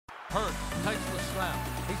Hurts takes the snap.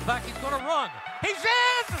 He's back. He's going to run. He's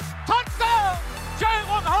in! Touchdown!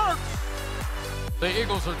 Jalen Hurts! The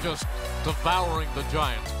Eagles are just devouring the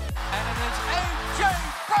Giants. And it is A.J.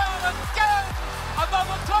 Brown again!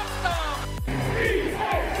 Another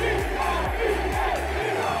touchdown!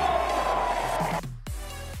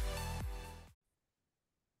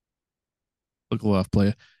 Look left,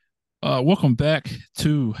 player. Welcome back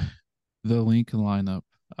to the Lincoln lineup.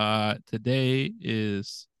 Today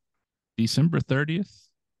is December 30th,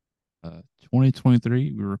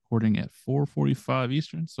 2023. We're recording at 4:45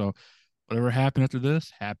 Eastern. So whatever happened after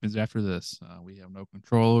this happens after this. We have no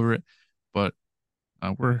control over it, but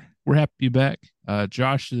we're happy to be back.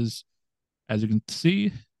 Josh is, as you can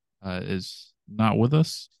see, is not with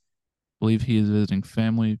us. I believe he is visiting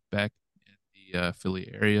family back in the Philly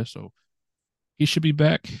area, so he should be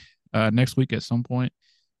back next week at some point.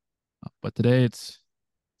 But today it's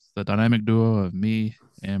the dynamic duo of me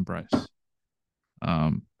and Bryce.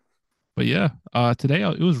 But yeah, today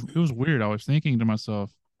it was weird. I was thinking to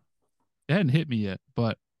myself, it hadn't hit me yet,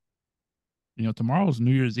 but tomorrow's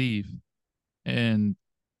New Year's Eve, and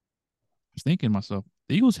I was thinking to myself,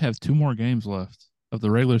 the Eagles have 2 more games left of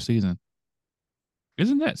the regular season.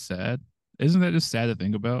 Isn't that sad? Isn't that just sad to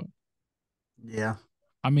think about? Yeah,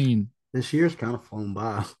 I mean, this year's kind of flown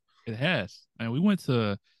by. it has. And we went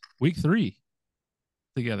to week 3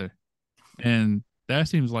 together, and that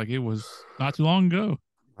seems like it was not too long ago.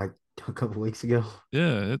 Like a couple weeks ago.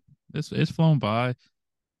 Yeah, it's flown by,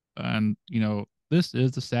 and this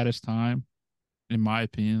is the saddest time, in my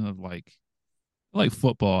opinion, of like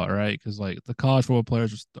football, right? Because like the college football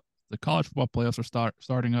playoffs are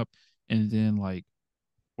starting up, and then like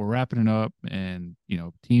we're wrapping it up, and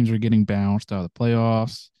teams are getting bounced out of the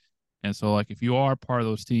playoffs, and so like if you are part of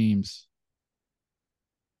those teams,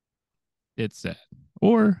 it's sad,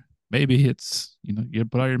 or maybe it's you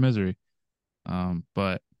put out your misery,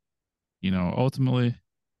 but ultimately,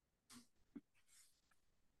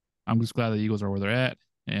 I'm just glad the Eagles are where they're at,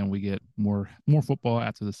 and we get more football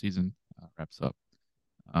after the season wraps up.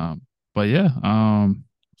 But yeah,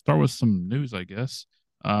 start with some news, I guess.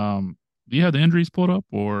 Do you have the injuries pulled up,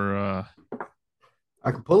 or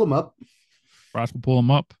I could pull them up. Bryce will pull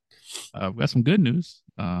them up? We've got some good news,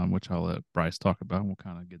 which I'll let Bryce talk about, and we'll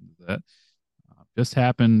kind of get into that. Just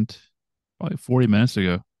happened probably 40 minutes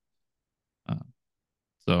ago.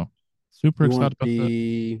 So super You excited want about that.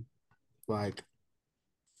 the like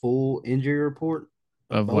full injury report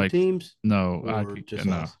of Of both like, teams no, or just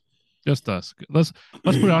no, us? just us. Let's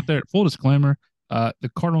put it out there. Full disclaimer: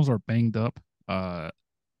 the Cardinals are banged up, by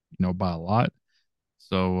a lot.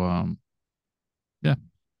 So, yeah.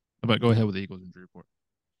 How about go ahead with the Eagles injury report?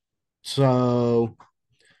 So,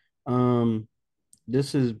 um,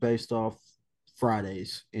 this is based off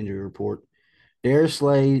Friday's injury report. Darius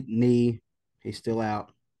Slay knee, he's still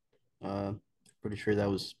out. Uh, Pretty sure that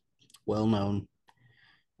was well known.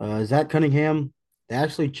 Zach Cunningham, they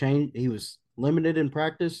actually changed. He was limited in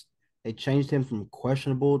practice. They changed him from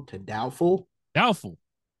questionable to doubtful, Doubtful.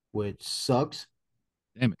 which sucks.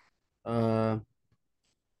 Damn it. Uh,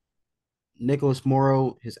 Nicholas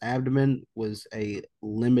Morrow, his abdomen was a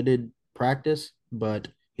limited practice, but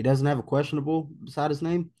he doesn't have a questionable beside his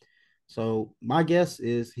name. So my guess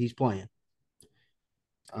is he's playing.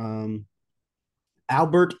 Um,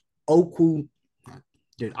 Albert Oku,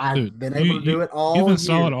 dude, I've Dude, been you able to you do it you've all been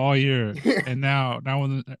solid year. all year, and now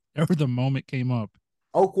whenever the moment came up,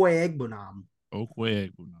 Okwe Egbunam,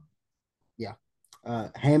 Okweg. yeah,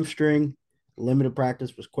 hamstring, limited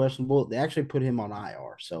practice was questionable. They actually put him on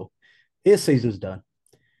IR, so his season's done.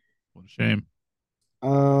 What a shame.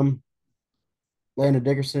 Um, Landon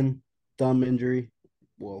Dickerson, thumb injury.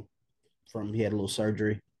 Well, from he had a little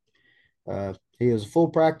surgery. He was full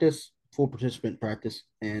practice, full participant practice,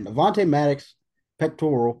 and Avante Maddox,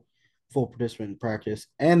 pectoral, full participant practice.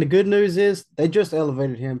 And the good news is they just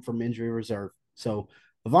elevated him from injury reserve. So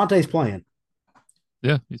Avante's playing.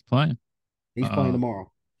 Yeah, he's playing. He's playing Uh,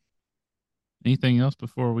 tomorrow. Anything else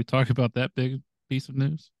before we talk about that big piece of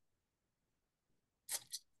news?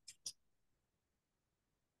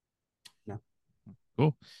 No,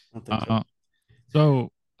 Cool. I don't think so. Uh,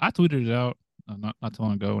 so I tweeted it out not too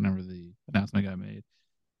long ago whenever the announcement got made.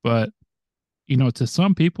 But to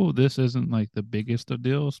some people, this isn't like the biggest of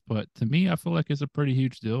deals, but to me, I feel like it's a pretty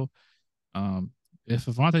huge deal. If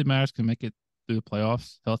Avante Maddox can make it through the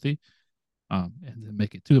playoffs healthy, and then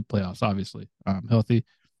make it to the playoffs, obviously, healthy,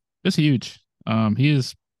 it's huge. He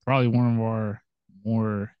is probably one of our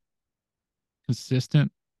more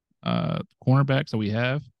consistent cornerbacks that we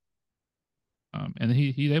have. And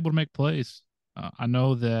he's able to make plays. I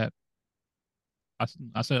know that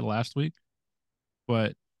I said it last week,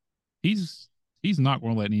 but he's not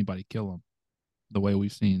going to let anybody kill him the way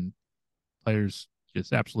we've seen players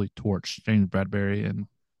just absolutely torch James Bradbury and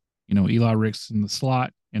Eli Ricks in the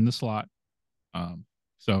slot. Um,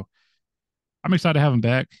 so I'm excited to have him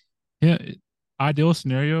back. Yeah, ideal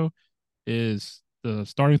scenario is the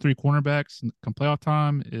starting three cornerbacks come playoff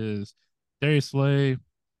time is Darius Slay,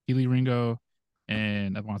 Kelee Ringo,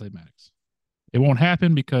 and Avonte Maddox. It won't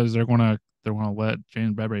happen because they're gonna let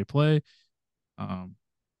James Bradbury play. Um,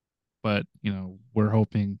 but we're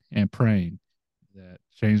hoping and praying that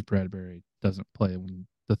James Bradbury doesn't play when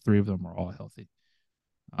the three of them are all healthy.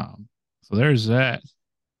 So there's that.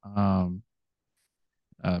 Um,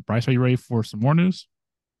 Bryce, are you ready for some more news?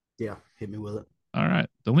 Yeah, hit me with it. All right.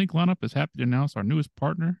 The Link lineup is happy to announce our newest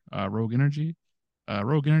partner, Rogue Energy.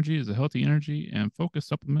 Rogue Energy is a healthy energy and focus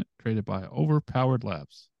supplement created by Overpowered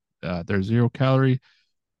Labs. Their 0-calorie,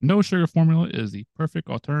 no sugar formula is the perfect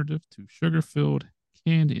alternative to sugar-filled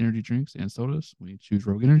canned energy drinks and sodas. When you choose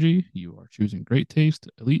Rogue Energy, you are choosing great taste,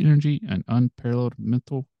 elite energy, and unparalleled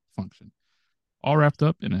mental function, all wrapped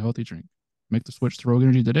up in a healthy drink. Make the switch to Rogue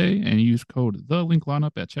Energy today and use code the Link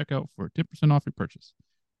lineup at checkout for 10% off your purchase.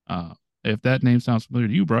 If that name sounds familiar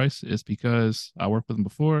to you, Bryce, it's because I worked with them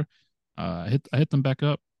before. I hit them back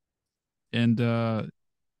up, and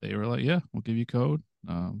they were like, "Yeah, we'll give you a code.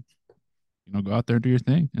 Go out there and do your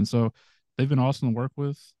thing." And so they've been awesome to work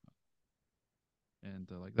with, and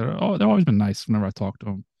they've always been nice whenever I talk to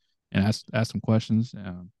them and ask them questions.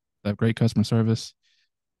 They have great customer service.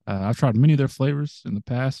 I've tried many of their flavors in the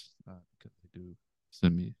past because they do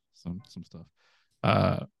send me some stuff.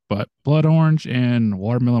 But blood orange and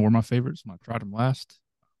watermelon were my favorites when I tried them last.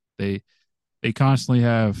 They constantly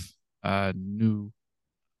have new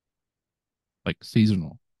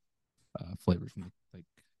seasonal flavors when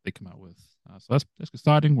they come out with. So that's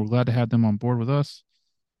exciting. We're glad to have them on board with us.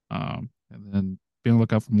 And then be on the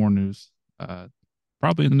lookout for more news.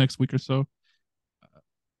 Probably in the next week or so.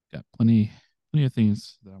 Got plenty of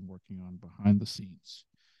things that I'm working on behind the scenes.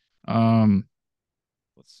 Let's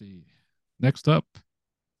see. Next up,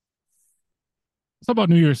 let's talk about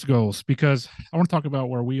New Year's goals because I want to talk about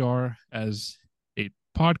where we are as a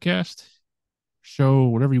podcast, show,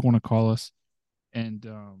 whatever you want to call us, and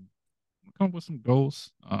come up with some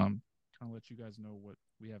goals. Kind of let you guys know what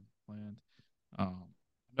we have planned. I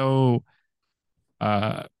know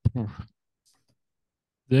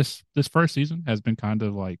this first season has been kind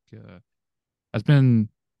of has been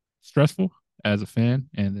stressful as a fan,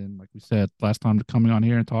 and then like we said last time, coming on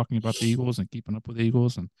here and talking about the Eagles and keeping up with the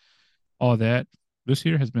Eagles and all that. This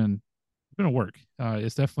year has been a work.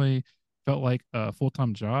 It's definitely felt like a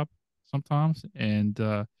full-time job sometimes, and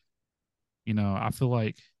I feel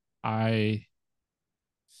like I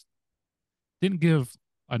didn't give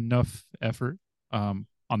enough effort on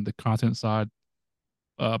the content side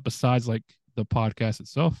besides like the podcast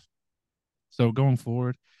itself. So going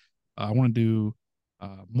forward, I want to do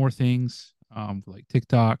more things like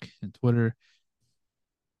TikTok and Twitter,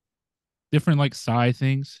 different like side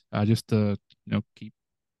things, just to keep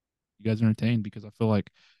you guys entertained because I feel like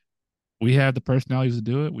we have the personalities to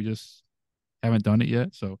do it. We just haven't done it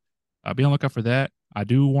yet. So be on the lookout for that. I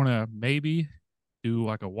do want to maybe do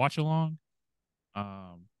like a watch along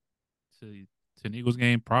to an Eagles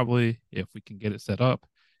game, probably if we can get it set up.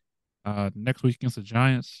 Next week against the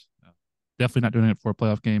Giants. Definitely not doing it for a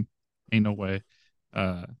playoff game. Ain't no way.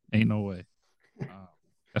 Ain't no way.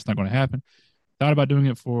 That's not going to happen. Thought about doing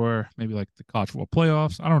it for maybe like the college football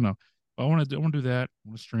playoffs. I don't know. But I want to do that. I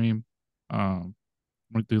want to stream. I'm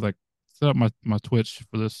going to do set up my Twitch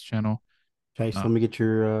for this channel. Chase, let me get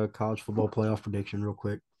your college football playoff prediction real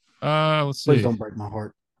quick. Let's see. Please don't break my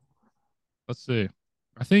heart. Let's see.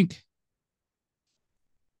 I think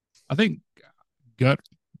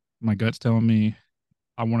my gut's telling me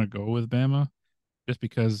I want to go with Bama just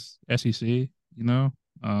because SEC,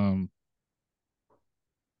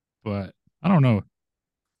 but I don't know.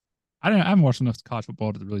 I haven't watched enough college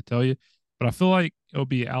football to really tell you, but I feel like it'll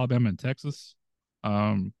be Alabama and Texas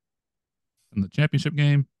in the championship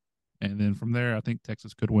game, and then from there I think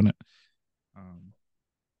Texas could win it.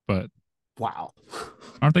 But wow,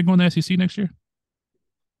 aren't they going to the SEC next year?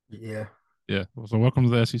 Yeah. Yeah. So welcome to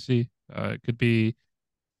the SEC. It could be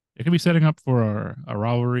setting up for a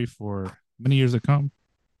rivalry for many years to come,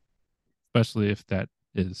 especially if that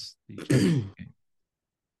is the championship game.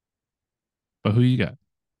 But who you got?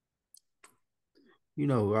 You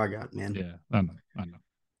know who I got, man. Yeah, I know.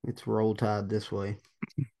 It's Roll Tide this way.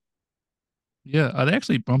 Yeah, they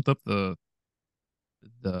actually bumped up the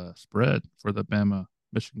spread for the Bama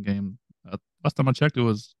Michigan game. Last time I checked, it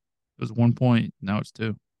was 1 point. Now it's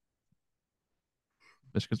 2.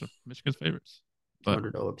 Michigan's favorites. But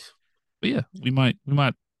Underdogs. But yeah, we might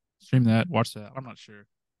stream that, watch that. I'm not sure,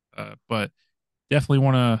 but definitely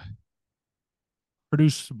want to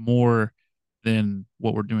produce more than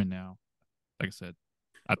what we're doing now. Like I said,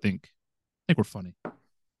 I think we're funny,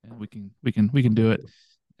 and we can do it.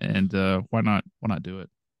 And why not do it?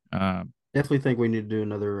 Um, Definitely think we need to do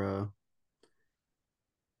another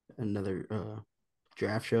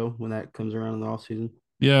draft show when that comes around in the off season.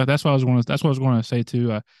 yeah, that's what I was going to say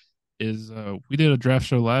too. Is we did a draft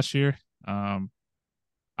show last year. Um,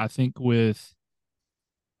 I think with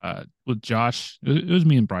Josh, it was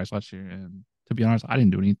me and Bryce last year, and to be honest, I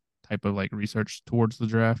didn't do any type of like research towards the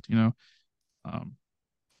draft, um,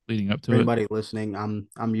 leading up For to it. anybody listening,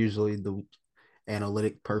 I'm usually the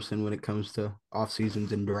analytic person when it comes to off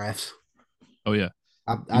seasons and drafts. Oh yeah,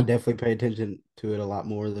 I you definitely pay attention to it a lot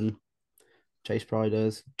more than Chase probably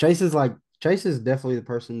does. Chase is definitely the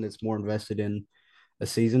person that's more invested in a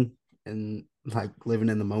season and like living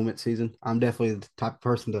in the moment season. I'm definitely the type of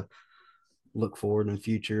person to look forward in the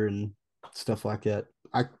future and stuff like that.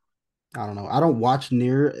 I don't know. I don't watch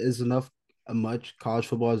near as enough much college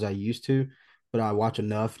football as I used to, but I watch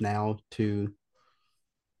enough now to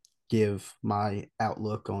give my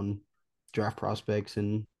outlook on draft prospects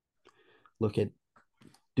and look at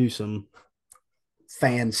do some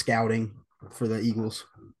fan scouting for the Eagles.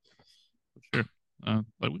 sure,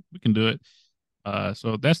 but we can do it.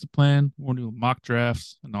 So that's the plan. We're gonna do mock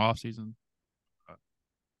drafts in the off season. Uh,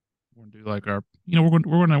 we're gonna do like our,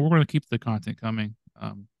 we're gonna keep the content coming.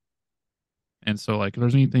 And so like if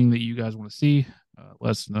there's anything that you guys want to see,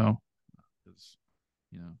 let us know. Because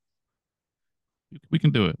you know we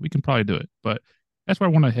can do it. We can probably do it. But that's where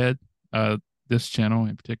I want to head. This channel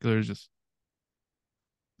in particular is just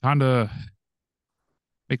kind of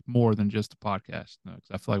make more than just a podcast. Because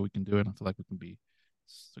I feel like we can do it. I feel like we can be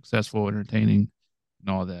successful, entertaining, and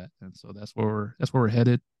all that. And so that's where we're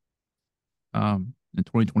headed. In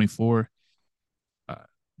 2024, uh,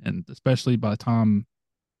 and especially by the time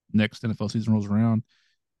next NFL season rolls around,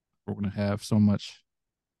 we're going to have so much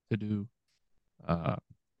to do. Uh,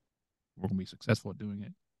 we're going to be successful at doing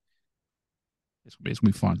it. It's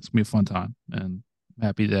gonna be fun. It's gonna be a fun time, and I'm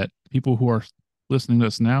happy that people who are listening to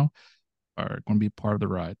us now are going to be part of the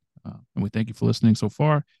ride. And we thank you for listening so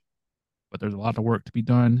far. But there's a lot of work to be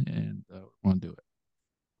done, and we're going to do it.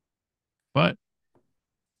 But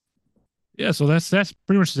yeah, so that's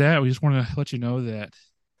pretty much that. We just want to let you know that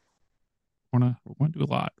we're going to do a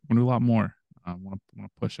lot. We're going to do a lot more. I want to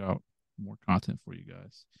push out more content for you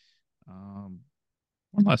guys. Um,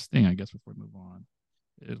 one last thing, I guess, before we move on,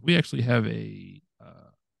 is we actually have a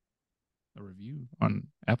review on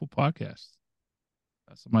Apple Podcasts.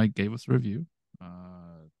 Somebody gave us a review.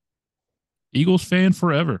 Eagles fan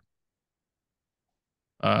forever.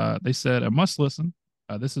 They said, a must listen.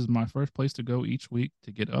 This is my first place to go each week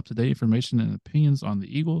to get up to date information and opinions on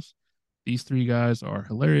the Eagles. These three guys are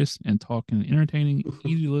hilarious and talking entertaining,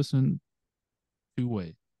 easy to listen to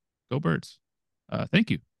way. Go Birds.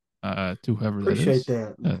 Thank you to whoever that Appreciate is.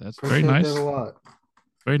 that. That's very Appreciate that nice. a lot.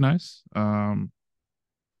 Very nice. Thank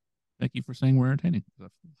you for saying we're entertaining.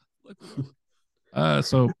 But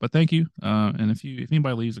thank you. And if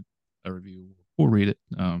anybody leaves a review, we'll read it.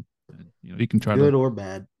 And, you can try Good to, or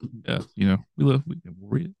bad. yeah, we'll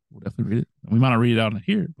read it. We'll definitely read it. We might not read it out in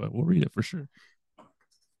here, but we'll read it for sure.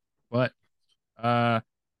 But, uh,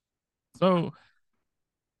 so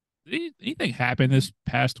anything happened this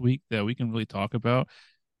past week that we can really talk about?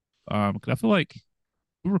 Because I feel like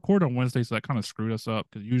we record on Wednesdays, so that kind of screwed us up.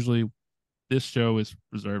 Because usually this show is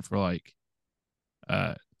reserved for like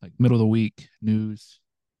middle of the week news,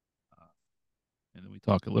 and then we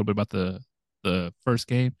talk a little bit about the first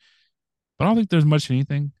game. But I don't think there's much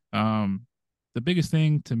anything. The biggest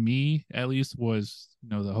thing to me, at least, was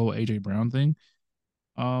the whole AJ Brown thing.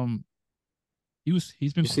 Um, he's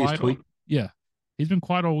been You see his quiet. tweet? Yeah, he's been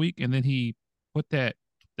quiet all week, and then he put that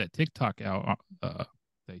TikTok out.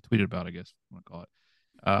 They tweeted about, I guess, I want to call it.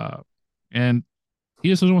 And he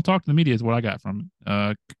just doesn't want to talk to the media. Is what I got from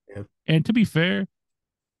it. Yeah. And to be fair,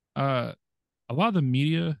 uh, a lot of the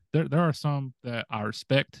media, there are some that I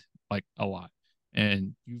respect like a lot,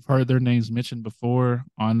 and you've heard their names mentioned before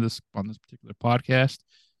on this particular podcast.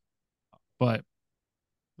 But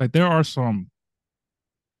like there are some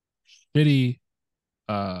shitty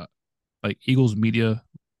uh like Eagles media,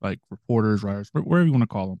 like reporters, writers, whatever you want to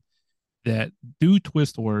call them, that do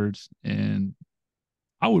twist words, and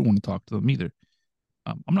I wouldn't want to talk to them either.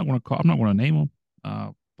 I'm not going to name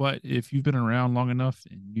them. But if you've been around long enough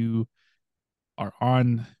and you are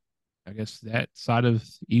on, I guess, that side of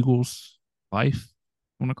Eagles life,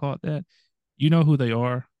 I want to call it that, you know who they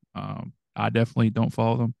are. I definitely don't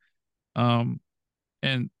follow them. Um,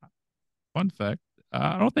 and Fun fact: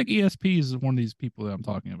 I don't think ESP is one of these people that I'm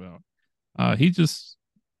talking about. He just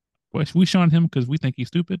we shunned him because we think he's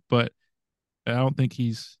stupid, but I don't think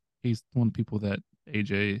he's one of the people that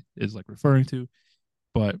AJ is like referring to.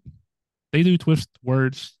 But they do twist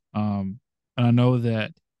words, and I know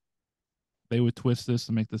that they would twist this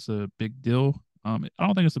to make this a big deal. I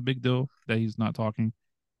don't think it's a big deal that he's not talking.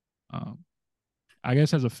 Um, I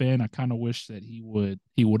guess as a fan, I kind of wish that he would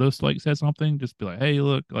have like said something, just be like, "Hey,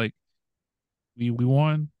 look, like we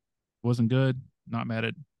won, it wasn't good. Not mad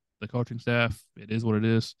at the coaching staff. It is what it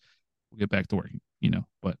is. We'll get back to working, you know."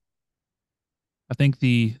 But I think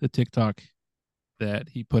the TikTok that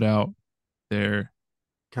he put out there,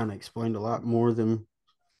 Kind of explained a lot more than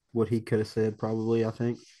what he could have said, probably, I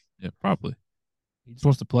think. yeah, probably he just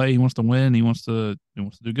wants to play. He wants to win. He wants to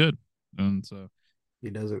do good, and so He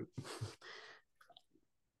doesn't.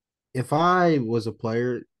 If I was a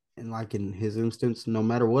player, and like in his instance, no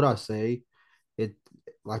matter what I say, it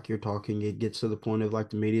like you're talking, it gets to the point of like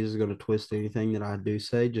the media is going to twist anything that I do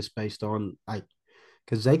say just based on like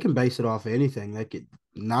because they can base it off anything. They could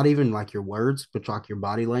not even like your words, but like your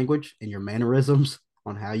body language and your mannerisms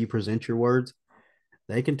on how you present your words.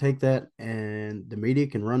 They can take that and the media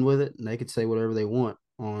can run with it and they could say whatever they want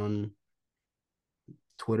on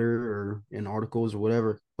Twitter or in articles or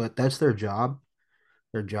whatever. But that's their job.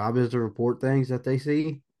 Their job is to report things that they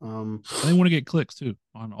see. and they want to get clicks too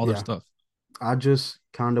on all their Yeah, stuff. I just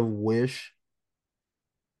kind of wish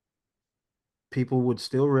people would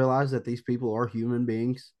still realize that these people are human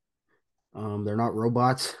beings. They're not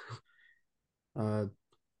robots. Uh,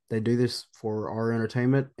 they do this for our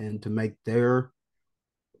entertainment and to make their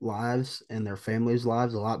lives and their families'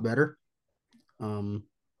 lives a lot better. Um,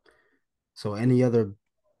 so any other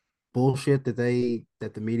bullshit that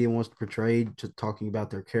the media wants to portray, to talking about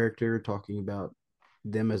their character, talking about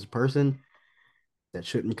them as a person, that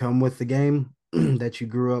shouldn't come with the game that you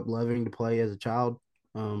grew up loving to play as a child.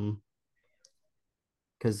 Um,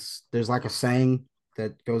 because there's like a saying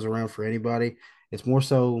that goes around for anybody. It's more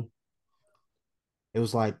so. It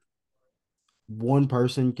was like one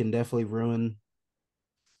person can definitely ruin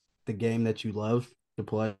the game that you love to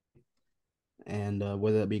play, and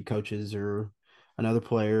whether that be coaches or another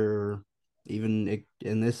player, or even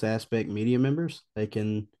in this aspect, media members, they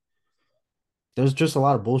can. There's just a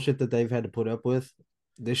lot of bullshit that they've had to put up with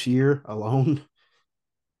this year alone.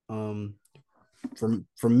 Um,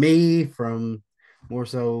 from me, from more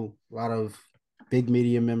so a lot of big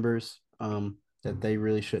media members, that they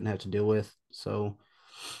really shouldn't have to deal with. So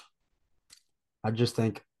I just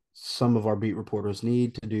think some of our beat reporters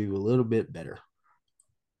need to do a little bit better.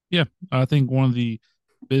 Yeah, I think one of the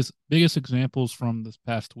biggest examples from this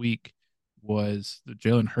past week was the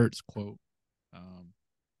Jalen Hurts quote, um,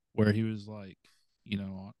 where he was like,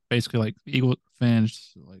 basically like Eagle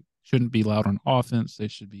fans like shouldn't be loud on offense; they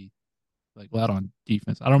should be like loud on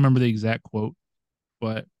defense. I don't remember the exact quote,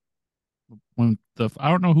 but when I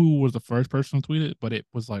don't know who was the first person to tweet it, but it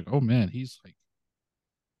was like, oh man, he's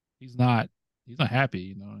not he's not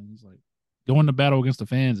happy, and he's like going to battle against the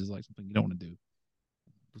fans is like something you don't want to do,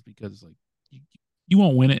 just because like you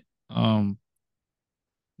won't win it. No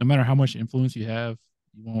matter how much influence you have,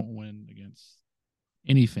 you won't win against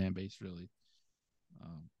any fan base really.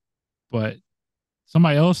 Um, but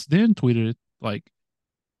somebody else then tweeted like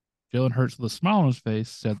Jalen Hurts with a smile on his face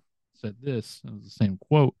said this. It was the same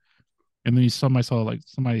quote, and then somebody saw like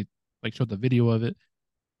somebody like showed the video of it.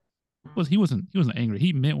 He wasn't angry.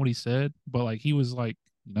 He meant what he said, but like he was like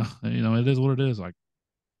it is what it is. Like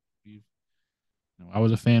I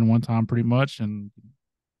was a fan one time pretty much, and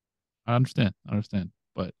I understand,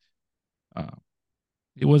 but uh,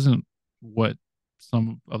 it wasn't what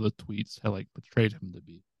some of the tweets had like portrayed him to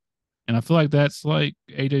be. And I feel like that's like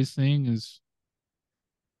AJ's thing is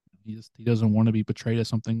he doesn't want to be portrayed as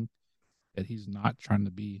something that he's not trying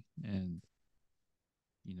to be. And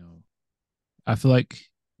you know, I feel like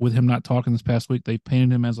with him not talking this past week, they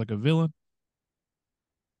painted him as like a villain.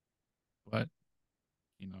 But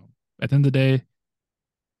at the end of the day,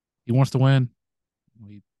 he wants to win.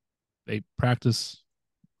 We They practice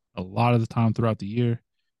a lot of the time throughout the year,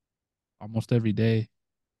 almost every day.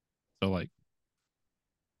 So like,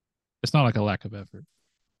 it's not like a lack of effort.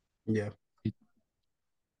 Yeah.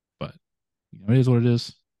 But it is what it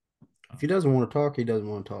is. If he doesn't want to talk, he doesn't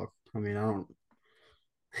want to talk. I mean, I don't.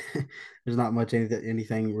 There's not much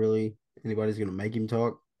anything really anybody's gonna make him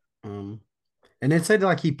talk. Um, and it said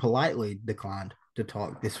like he politely declined to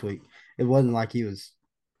talk this week. It wasn't like he was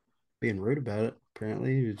being rude about it.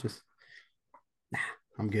 Apparently, he was just, nah,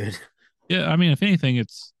 I'm good. Yeah, I mean, if anything,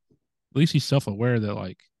 it's at least he's self-aware that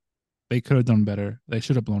like they could have done better. They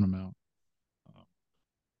should have blown him out. Um,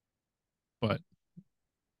 But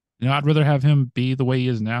I'd rather have him be the way he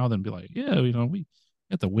is now than be like, yeah, we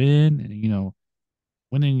have to win, and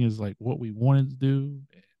winning is like what we wanted to do.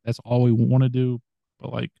 That's all we want to do.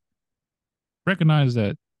 But like, recognize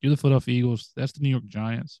that you're the Philadelphia Eagles. That's the New York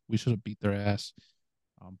Giants. We should have beat their ass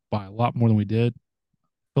by a lot more than we did.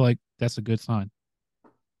 I feel like that's a good sign.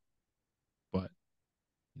 But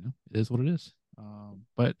it is what it is.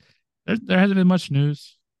 But there hasn't been much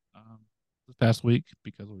news this past week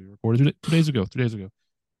because we recorded 2 days ago. 3 days ago.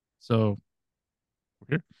 So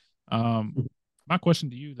we're here. My question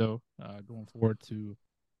to you though, going forward to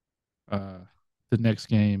the next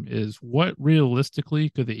game is what realistically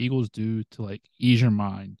could the Eagles do to like ease your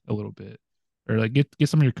mind a little bit or like get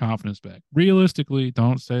some of your confidence back? Realistically,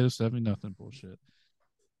 don't say the 70-0 bullshit.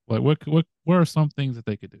 Like what are some things that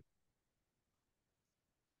they could do?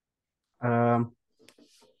 Um,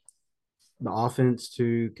 the offense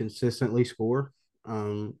to consistently score,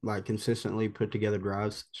 like consistently put together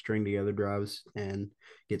drives, string together drives, and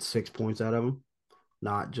get 6 points out of them,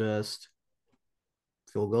 not just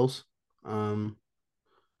field goals. Um,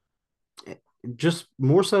 just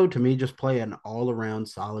more so to me, just play an all around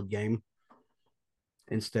solid game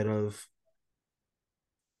instead of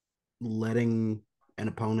letting an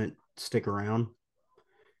opponent stick around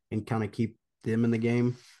and kind of keep them in the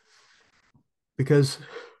game. Because,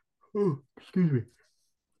 excuse me,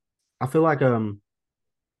 I feel like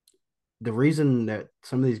the reason that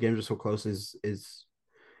some of these games are so close is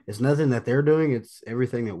it's nothing that they're doing. It's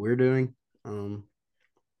everything that we're doing.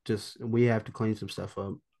 Just we have to clean some stuff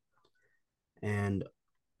up, and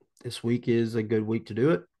this week is a good week to do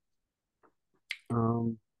it.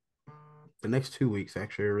 Um, the next 2 weeks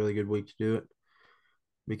actually are a really good week to do it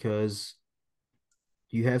because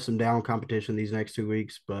you have some down competition these next 2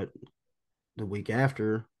 weeks, but the week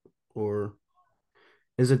after, or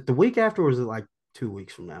is it the week after, or is it like 2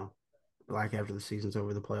 weeks from now? Like after the season's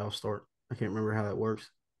over, the playoffs start. I can't remember how that works.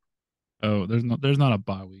 Oh, there's not a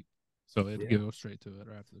bye week, so it'd Yeah. go straight to it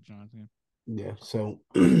right after the Giants game. Yeah. So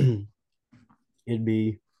it'd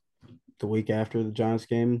be the week after the Giants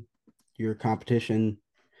game. Your competition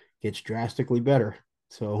gets drastically better.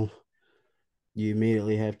 So you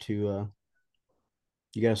immediately have to,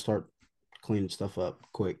 you got to start cleaning stuff up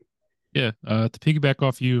quick. Yeah, to piggyback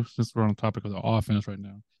off you, since we're on the topic of the offense right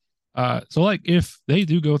now. So like if they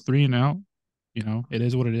do go 3-and-out, it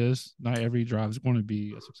is what it is. Not every drive is going to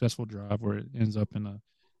be a successful drive where it ends up in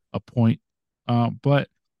a point. But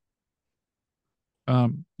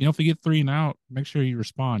if you get 3-and-out, make sure you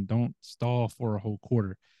respond. Don't stall for a whole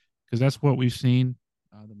quarter, because that's what we've seen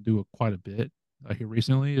them do quite a bit here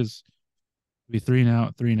recently. Is be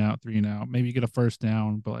 3-and-out, 3-and-out, 3-and-out. Maybe you get a first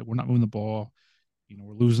down, but like we're not moving the ball.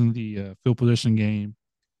 We're losing the field position game.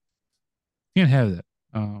 Can't have that.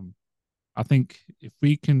 I think if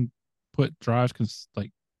we can put drives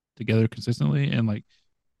together consistently, and like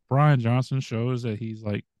Brian Johnson shows that he's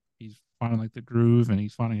finding like the groove and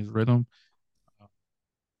he's finding his rhythm, uh,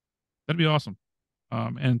 that'd be awesome.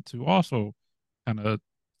 And to also kind of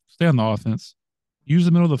stay on the offense, use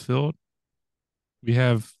the middle of the field. We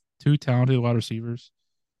have two talented wide receivers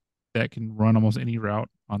that can run almost any route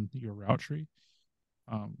on your route tree.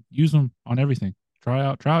 Use them on everything. Try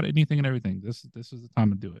out anything and everything. This is the time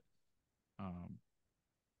to do it. Um,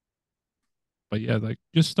 but yeah, like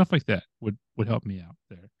just stuff like that would help me out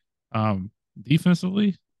there.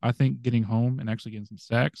 Defensively, I think getting home and actually getting some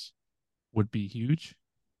sacks would be huge.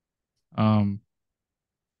 Um,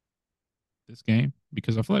 this game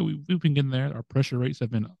because I feel like we've been getting there. Our pressure rates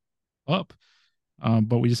have been up,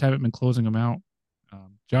 but we just haven't been closing them out.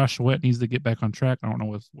 Josh Sweat needs to get back on track. I don't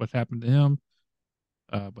know what happened to him,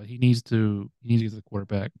 but he needs to get to the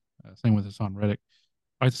quarterback. Same with Hassan Reddick.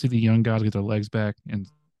 I like to see the young guys get their legs back and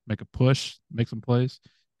make a push, make some plays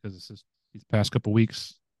because it's just these past couple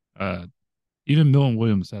weeks. Even Milton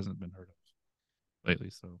Williams hasn't been hurt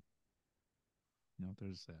lately, so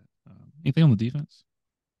there's that. Anything on the defense?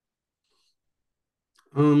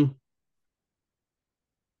 Um,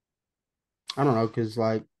 I don't know because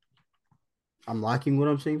like I'm liking what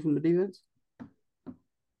I'm seeing from the defense,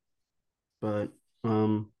 but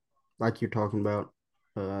like you're talking about,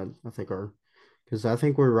 I think our because I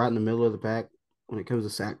think we're right in the middle of the pack when it comes to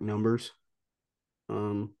sack numbers.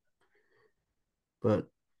 Um, but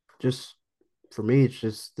just for me, it's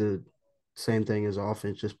just the same thing as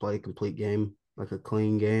offense. Just play a complete game, like a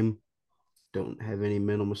clean game. Don't have any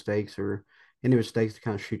mental mistakes or any mistakes to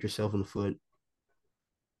kind of shoot yourself in the foot.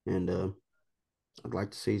 And I'd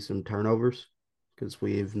like to see some turnovers because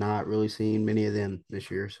we have not really seen many of them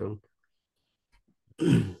this year. So,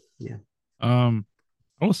 yeah. I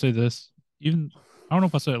will say this. Even I don't know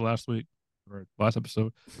if I said it last week or last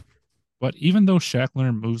episode, But even though Shaq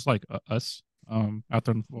Leonard moves like us out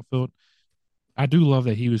there on the football field, I do love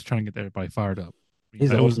that he was trying to get everybody fired up.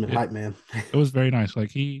 He's the It was ultimate hype man. it was very nice.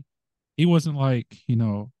 Like he wasn't like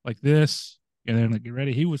like this and then like get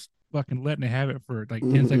ready. He was fucking letting it have it for like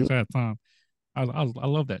 10 seconds at a time. I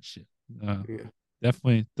love that shit. Yeah.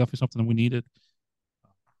 Definitely something that we needed.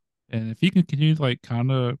 And if he can continue to like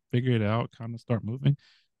kind of figure it out, kind of start moving,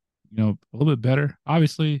 a little bit better.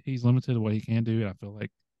 Obviously, he's limited to what he can do. And I feel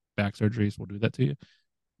like back surgeries will do that to you.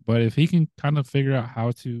 But if he can kind of figure out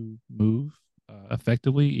how to move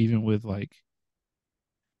effectively, even with I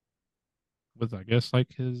guess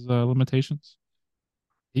like his limitations,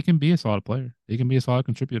 he can be a solid player. He can be a solid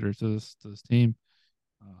contributor to this team.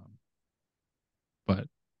 Um, but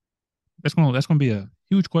that's gonna be a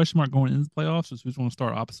huge question mark going into the playoffs. Is who's going to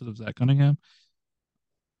start opposite of Zach Cunningham?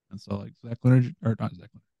 And so like Zach Leonard or not Zach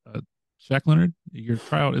Leonard, Shaq Leonard, your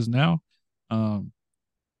tryout is now. Um,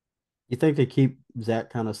 You think they keep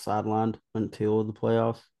Zach kind of sidelined until the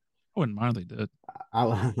playoffs? I wouldn't mind if they did. I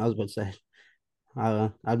was about to say,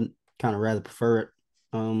 I'd kind of rather prefer it.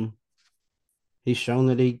 Um, he's shown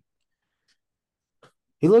that he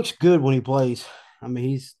looks good when he plays. I mean,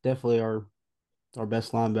 he's definitely our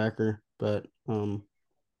best linebacker, but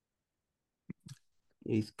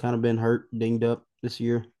he's kind of been hurt, dinged up this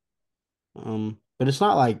year. But it's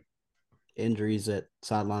not like injuries that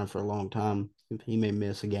sideline him for a long time. He may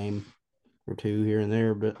miss a game or two here and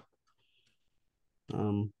there, but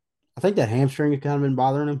I think that hamstring has kind of been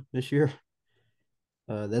bothering him this year.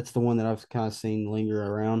 That's the one that I've kind of seen linger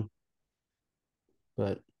around.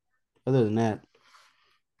 But other than that,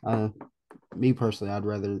 uh, me personally, I'd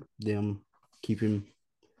rather them keep him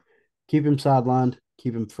sidelined,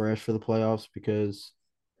 keep him fresh for the playoffs because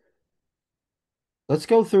let's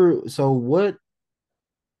go through. So what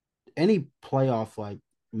any playoff like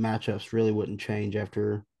matchups really wouldn't change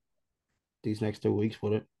after these next 2 weeks,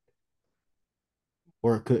 would it?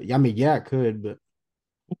 Or it could. I mean, yeah, it could, but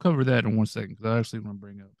We'll cover that in 1 second because I actually want to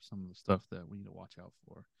bring up some of the stuff that we need to watch out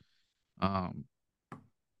for. Um,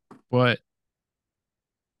 but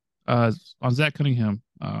on Zach Cunningham,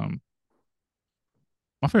 my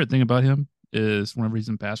favorite thing about him is whenever he's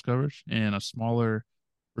in pass coverage and a smaller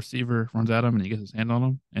receiver runs at him and he gets his hand on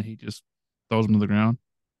him and he just throws him to the ground.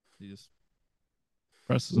 He just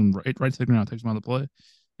presses him right to the ground, takes him out of the play.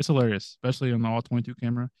 It's hilarious, especially on the all 22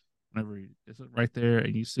 camera. Whenever it's right there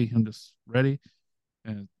and you see him just ready,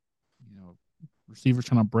 and receiver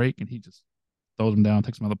trying to break and he just throws him down,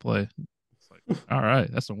 takes him out of the play. It's like, all right,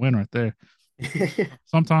 that's a win right there.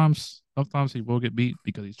 Sometimes he will get beat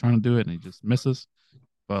because he's trying to do it and he just misses.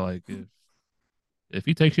 But like if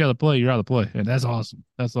he takes you out of the play, you're out of the play, and that's awesome.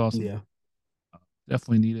 That's awesome. yeah.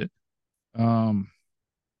 Definitely need it. Trying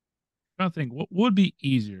to think what would be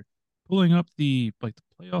easier, pulling up the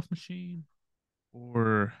playoff machine,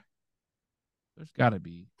 or there's got to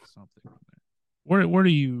be something on there. Where do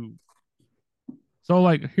you? So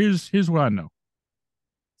like here's what I know.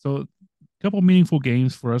 So a couple meaningful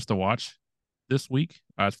games for us to watch this week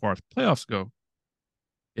as far as playoffs go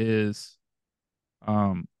is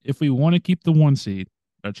if we want to keep the 1 seed,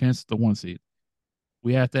 our chance at the 1 seed,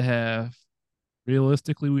 we have to have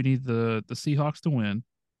realistically we need the Seahawks to win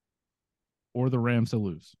or the Rams to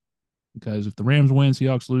lose. Because if the Rams win,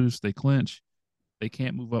 Seahawks lose, they clinch. They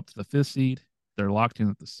can't move up to the 5th seed. They're locked in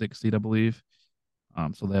at the 6th seed, I believe.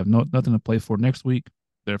 So they have nothing to play for next week.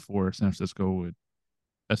 Therefore, San Francisco would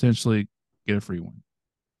essentially get a free win.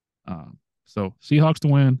 So Seahawks to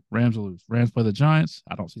win, Rams to lose. Rams play the Giants.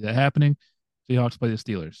 I don't see that happening. Seahawks play the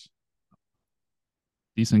Steelers.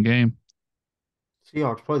 Decent game.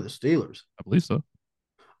 Seahawks play the Steelers. I believe so.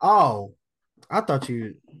 Oh, I thought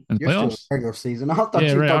in the you're still in playoffs. regular season. I thought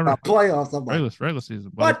Yeah, you were right, talking about playoffs. I'm like, regular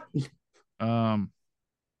season. Buddy. what?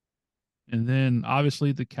 And then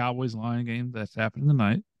obviously the Cowboys Lion game that's happening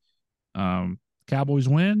tonight. Cowboys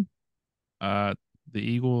win. The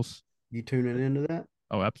Eagles. You tuning into that?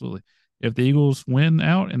 Oh, absolutely. If the Eagles win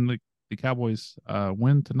out and the Cowboys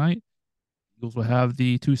win tonight, Eagles will have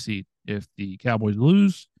the 2 seed. If the Cowboys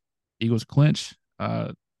lose, Eagles clinch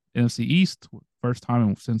NFC East, first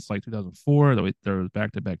time since like 2004. They're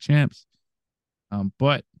back-to-back champs.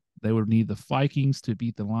 But they would need the Vikings to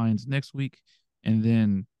beat the Lions next week, and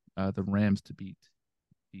then the Rams to beat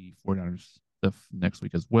the 49ers the next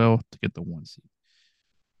week as well to get the 1 seed.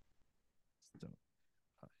 So,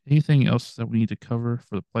 anything else that we need to cover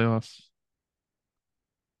for the playoffs?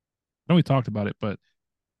 I know we talked about it, but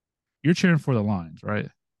you're cheering for the Lions, right?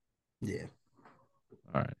 Yeah.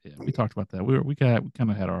 All right. Yeah, we talked about that. We kind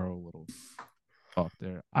of had our own little talk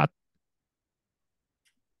there. I'm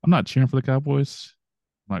not cheering for the Cowboys.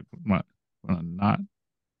 I'm not.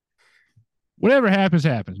 whatever happens,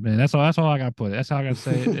 happens, man. That's all. That's all I got to put it. That's how I got to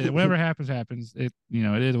say it. Whatever happens, happens. It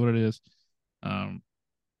it is what it is. Um,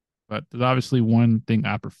 but there's obviously one thing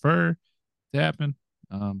I prefer to happen.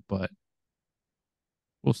 But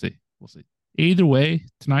we'll see. We'll see. Either way,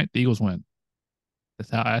 tonight the Eagles win.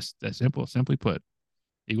 That's simple. Simply put,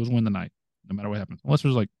 Eagles win the night, no matter what happens. Unless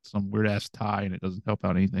there's like some weird ass tie and it doesn't help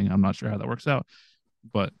out anything. I'm not sure how that works out.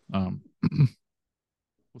 But we'll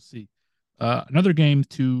see. Another game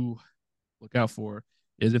to look out for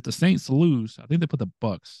is if the Saints lose. I think they put the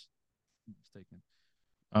Bucks. If I'm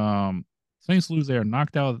mistaken. Saints lose, they are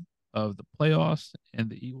knocked out of the playoffs, and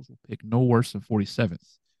the Eagles will pick no worse than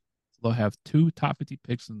 47th. So they'll have 2 top 50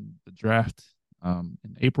 picks in the draft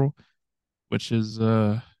in April, which is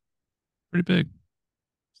pretty big.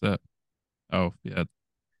 So, oh yeah,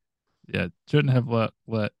 shouldn't have let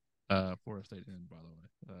Florida State in. By the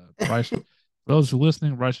way, Bryce. For those who are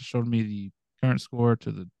listening, Bryce has shown me the current score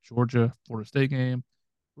to the Georgia Florida State game.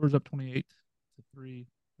 Georgia's up 28-3.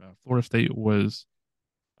 Florida State was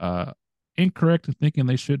incorrect in thinking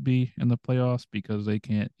they should be in the playoffs because they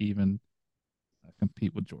can't even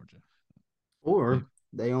compete with Georgia. Or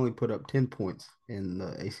they only put up 10 points in the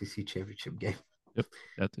ACC championship game. Yep,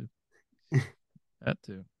 that too. That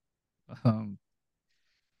too.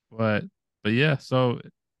 But yeah, so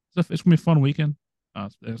it's gonna be a fun weekend.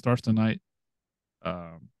 It starts tonight.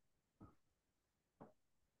 So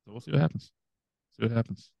we'll see what happens. See what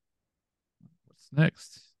happens. What's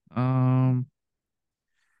next?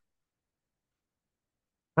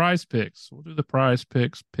 Prize picks. We'll do the prize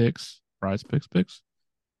picks. Prize picks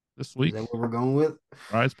this week. Is that what we're going with?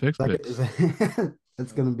 Prize picks. That's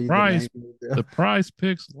going to be the prize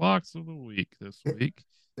picks locks of the week this week.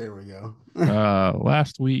 There we go.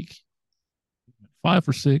 Last week, 5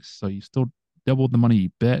 for 6, so you still doubled the money you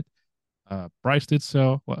bet. Bryce did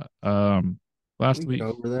so. Last week.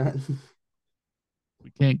 Over that. We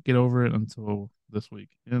can't get over it until this week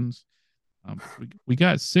ends. We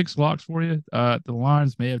got 6 locks for you. The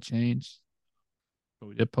lines may have changed, but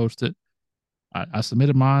we did post it. I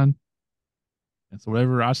submitted mine, and so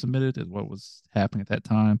whatever I submitted is what was happening at that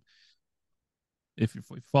time. If you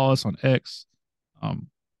follow us on X, the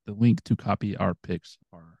link to copy our picks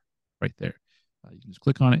are right there. You can just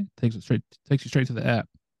click on it. Takes you straight to the app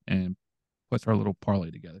and puts our little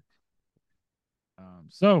parlay together.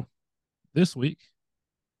 So this week,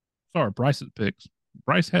 Bryce's picks.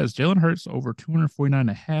 Bryce has Jalen Hurts over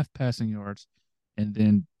 249.5 passing yards, and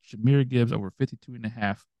then Jahmyr Gibbs over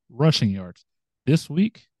 52.5 rushing yards. This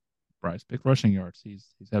week, Bryce picked rushing yards.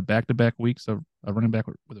 He's had back-to-back weeks of running back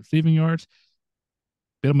with receiving yards.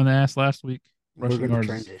 Bit him in the ass last week. Rushing yards.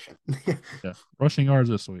 Transition. Yeah, rushing yards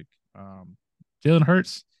this week. Jalen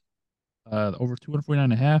Hurts over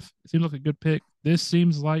 249.5. It seems like a good pick. This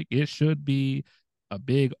seems like it should be a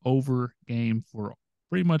big over game for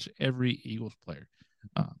pretty much every Eagles player.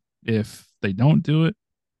 If they don't do it,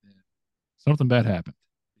 something bad happened.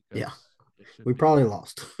 Yeah, we probably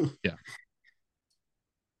lost. Yeah.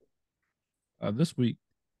 This week,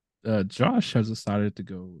 Josh has decided to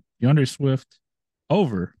go DeAndre Swift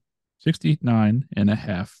over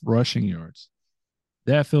 69.5 rushing yards.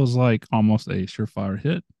 That feels like almost a surefire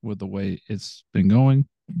hit with the way it's been going.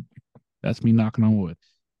 That's me knocking on wood.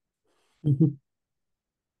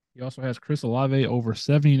 He also has Chris Olave over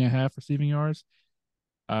 70.5 receiving yards.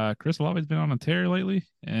 Chris Olave's been on a tear lately,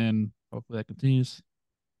 and hopefully that continues.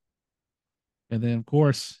 And then, of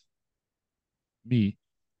course, me.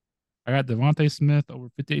 I got Devontae Smith over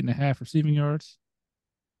 58.5 receiving yards,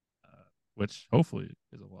 which hopefully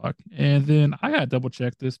is a lock. And then I got to double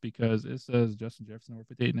check this because it says Justin Jefferson over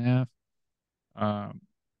 58.5.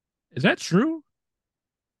 Is that true?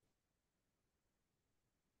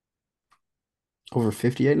 Over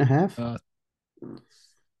 58.5?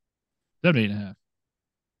 78.5.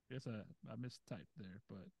 I guess I mistyped there,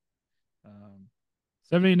 but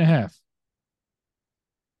 78.5.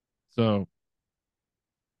 So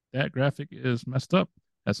that graphic is messed up.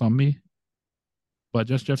 That's on me. But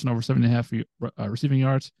just Jefferson over 7.5 receiving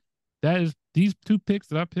yards. That is, these 2 picks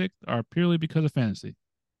that I picked are purely because of fantasy.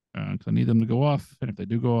 Because I need them to go off, and if they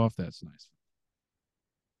do go off, that's nice.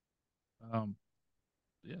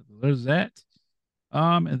 Yeah, there's that.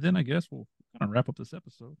 And then I guess we'll kind of wrap up this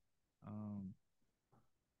episode.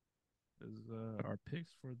 Our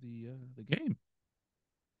picks for the game.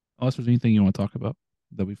 Unless there's anything you want to talk about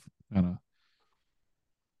that we've kind of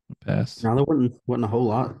passed. No, there wasn't a whole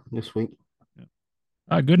lot this week.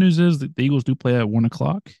 Yeah. Good news is that the Eagles do play at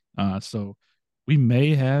 1:00. So we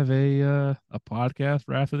may have a podcast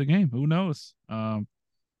right after the game. Who knows?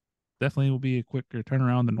 definitely will be a quicker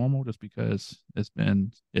turnaround than normal, just because it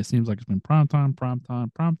seems like it's been prime time,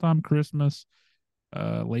 Christmas,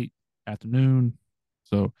 late afternoon.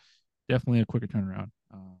 So definitely a quicker turnaround.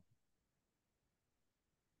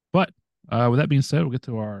 But with that being said, we'll get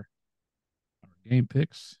to our game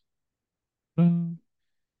picks.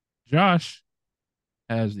 Josh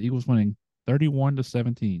has the Eagles winning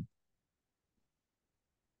 31-17.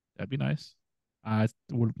 That'd be nice. I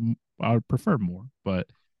would I would prefer more, but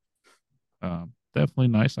definitely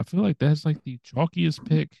nice. I feel like that's like the chalkiest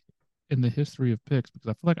pick in the history of picks, because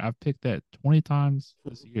I feel like I've picked that 20 times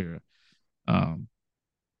this year.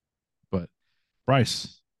 But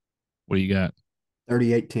Bryce, what do you got?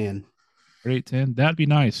 38-10. 38-10. That'd be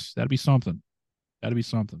nice. That'd be something. That'd be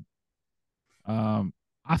something. The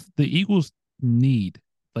Eagles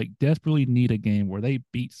desperately need a game where they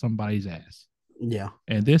beat somebody's ass. Yeah.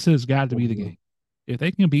 And this has got to be the game. If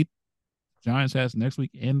they can beat Giants ass next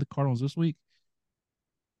week and the Cardinals this week,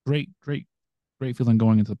 great feeling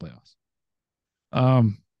going into the playoffs.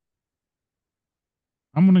 I'm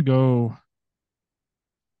gonna go.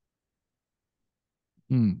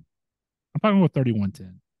 I'm probably going with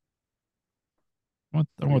 31-10. I'm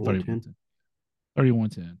going 31-10.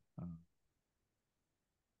 31-10.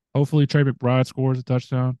 Hopefully Trey McBride scores a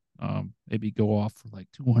touchdown. Maybe go off for like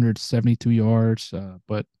 272 yards,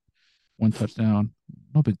 but one touchdown,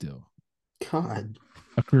 no big deal. God,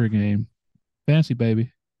 a career game, fantasy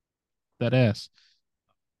baby, that ass.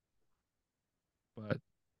 But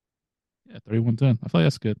yeah, 31-10. I feel like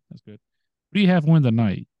that's good. That's good. What do you have win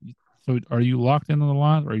tonight? So are you locked into the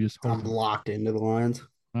line, or are you just hoping? I'm locked into the Lions.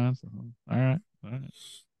 All right.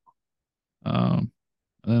 And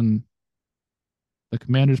then the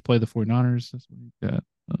Commanders play the 49ers this week.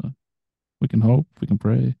 We can hope, we can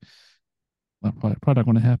pray. Probably not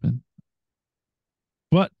going to happen.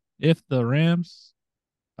 But if the Rams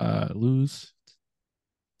lose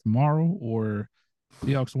tomorrow or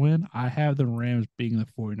Seahawks win, I have the Rams beating the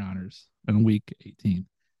 49ers in week 18.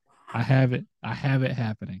 I have it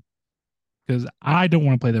happening, because I don't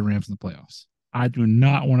want to play the Rams in the playoffs. I do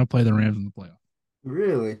not want to play the Rams in the playoffs.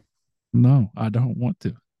 Really? No, I don't want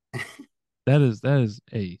to. That is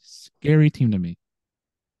a scary team to me.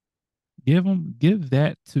 Give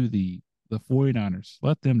that to the 49ers.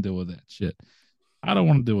 Let them deal with that shit. I don't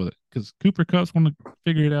want to deal with it, because Cooper Kupp's want to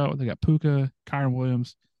figure it out. They got Puka, Kyren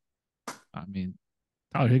Williams. I mean,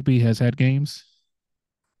 Tyler Higbee has had games,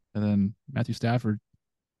 and then Matthew Stafford.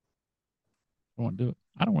 I don't want to do it.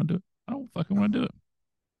 I don't want to do it. I don't fucking want to do it.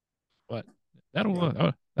 But that'll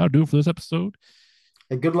do it for this episode.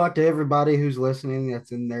 Hey, good luck to everybody who's listening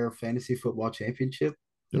that's in their fantasy football championship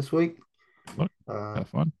this week. Have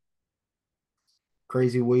fun.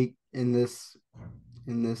 Crazy week in this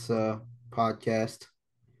podcast.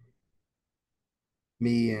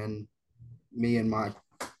 Me and my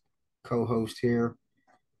co-host here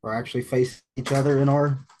are actually facing each other in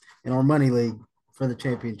our money league for the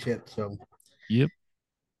championship. So, yep.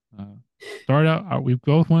 Start out. We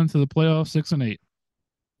both went to the playoffs 6-8.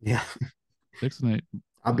 Yeah, 6-8.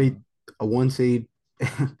 I beat a 1 seed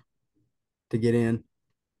to get in.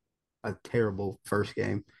 A terrible first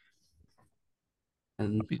game,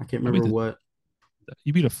 and I can't remember what.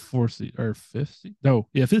 You beat a 4th seed or 5th seed? No,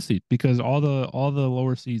 yeah, 5th seed, because all the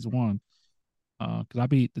lower seeds won. Because I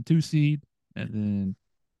beat the 2 seed, and then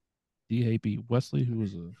DA beat Wesley, who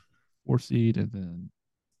was a 4 seed, and then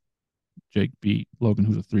Jake beat Logan,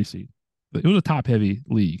 who's a 3 seed. But it was a top heavy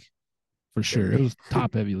league for sure. It was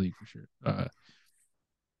top heavy league for sure.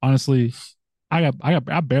 Honestly, I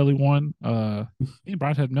barely won. Me and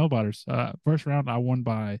Bryce had nail biters. First round I won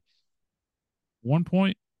by 1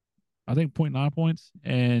 point. I think 0.9 points.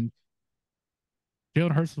 And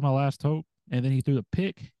Jalen Hurts was my last hope. And then he threw the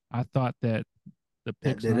pick. I thought that the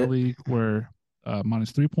picks in the league were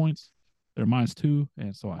 -3 points. They're -2.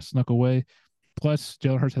 And so I snuck away. Plus,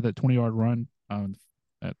 Jalen Hurts had that 20-yard run at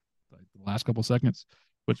like the last couple seconds,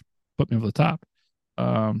 which put me over the top.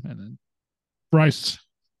 And then Bryce,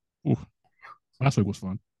 last week was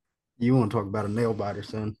fun. You want to talk about a nail biter,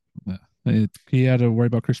 son? Yeah, he had to worry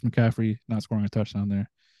about Christian McCaffrey not scoring a touchdown there.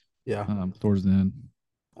 Yeah, towards the end.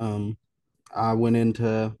 I went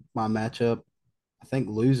into my matchup, I think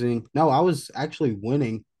losing. No, I was actually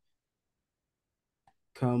winning.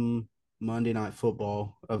 Come Monday Night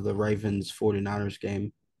Football of the Ravens 49ers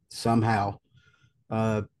game, somehow.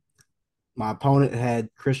 My opponent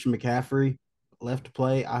had Christian McCaffrey left to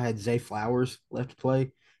play. I had Zay Flowers left to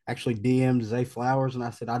play. Actually DM'd Zay Flowers, and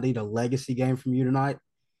I said, I need a legacy game from you tonight.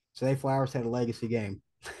 Zay Flowers had a legacy game.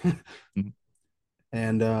 Mm-hmm.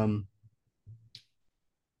 And the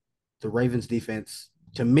Ravens defense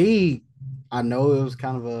to me, I know it was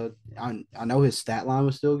kind of I know his stat line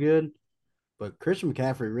was still good, but Christian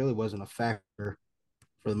McCaffrey really wasn't a factor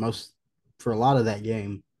for the most for a lot of that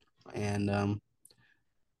game. And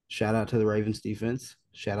shout out to the Ravens defense.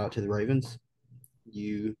 Shout out to the Ravens.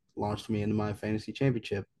 You launched me into my fantasy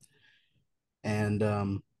championship, and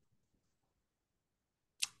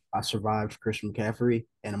I survived Christian McCaffrey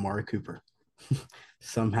and Amari Cooper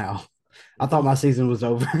somehow. I thought my season was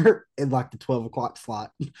over in like the 12 o'clock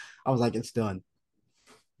slot. I was like, it's done.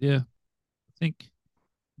 Yeah, I think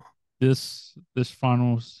this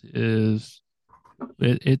finals is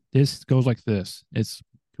it this goes like this. It's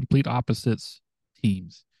complete opposites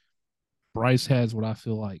teams. Bryce has what I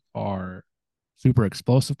feel like are super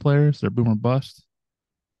explosive players. They're boomer bust.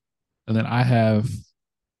 And then I have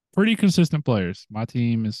pretty consistent players. My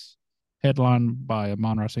team is headlined by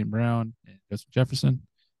Amon-Ra St. Brown and Justin Jefferson.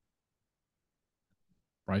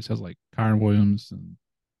 Bryce has like Kyron Williams. And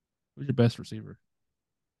who's your best receiver?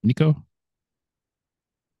 Nico?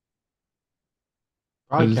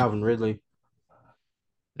 Probably Calvin Ridley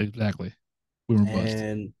Exactly. Boomer bust.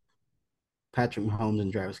 and Patrick Mahomes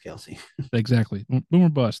and Travis Kelce. Exactly. Boomer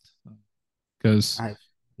bust. Because I have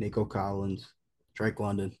Nico Collins, Drake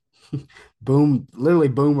London. Boom, literally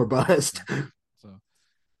boom or bust. so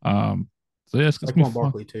um yeah, it's gonna be Saquon fun.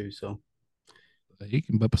 Barkley too. So He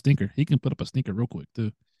can put up a stinker. He can put up a stinker real quick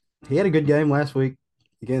too. he had a good game last week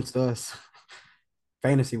against us,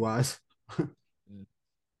 fantasy wise.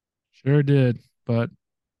 Sure did. But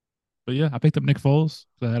yeah, I picked up Nick Foles.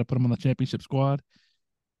 So I had to put him on the championship squad.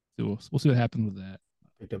 So we'll see what happens with that.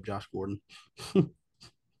 Picked up Josh Gordon.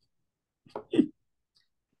 You-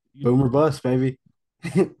 Boomer bust, baby.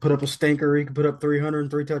 Put up a stinker. He could put up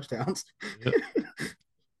 303 touchdowns. Yep,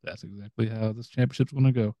 that's exactly how this championship's going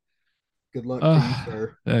to go. Good luck to you,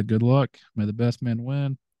 sir. Yeah, good luck. May the best man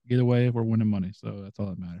win. Either way, we're winning money, so that's all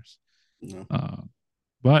that matters. No.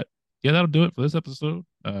 But yeah, that'll do it for this episode.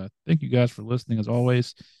 Thank you guys for listening as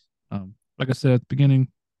always. Like I said at the beginning,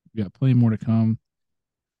 we got plenty more to come.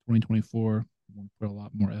 2024, we want to put a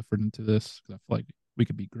lot more effort into this because I feel like we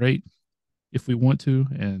could be great if we want to,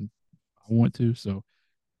 and I want to. So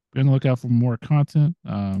be on the lookout for more content.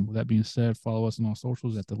 With that being said, follow us on all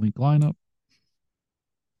socials at the link lineup.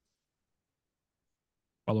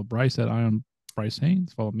 Follow Bryce at I am Bryce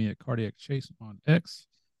Haynes. Follow me at Cardiac Chase on X.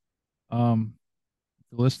 If you're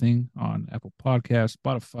listening on Apple Podcasts,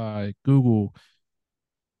 Spotify, Google,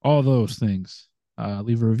 all those things,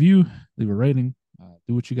 leave a review, leave a rating,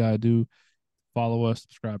 do what you gotta do. Follow us,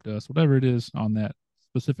 subscribe to us, whatever it is on that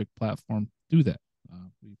specific platform. Do that.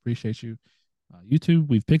 We appreciate you. YouTube,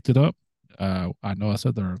 we've picked it up. I know I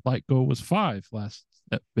said our like goal was 5 last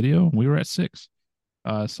video, and we were at 6.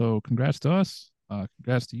 So congrats to us.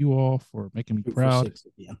 Congrats to you all for making me proud.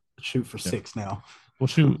 Shoot for 6 now. We'll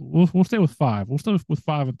shoot. We'll stay with 5. We'll stay with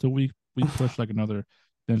 5 until we push like another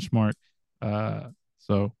benchmark.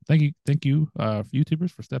 So thank you,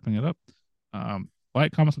 YouTubers for stepping it up.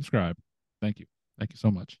 Like, comment, subscribe. Thank you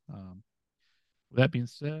so much. With that being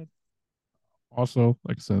said, also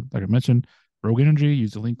like I mentioned, Rogue Energy.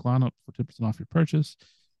 Use the link lineup for 10% off your purchase.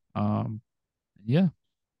 Yeah,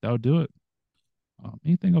 that'll do it.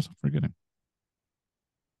 Anything else I'm forgetting?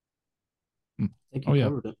 I think you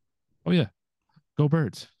covered it. Oh yeah, go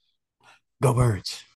Birds. Go Birds.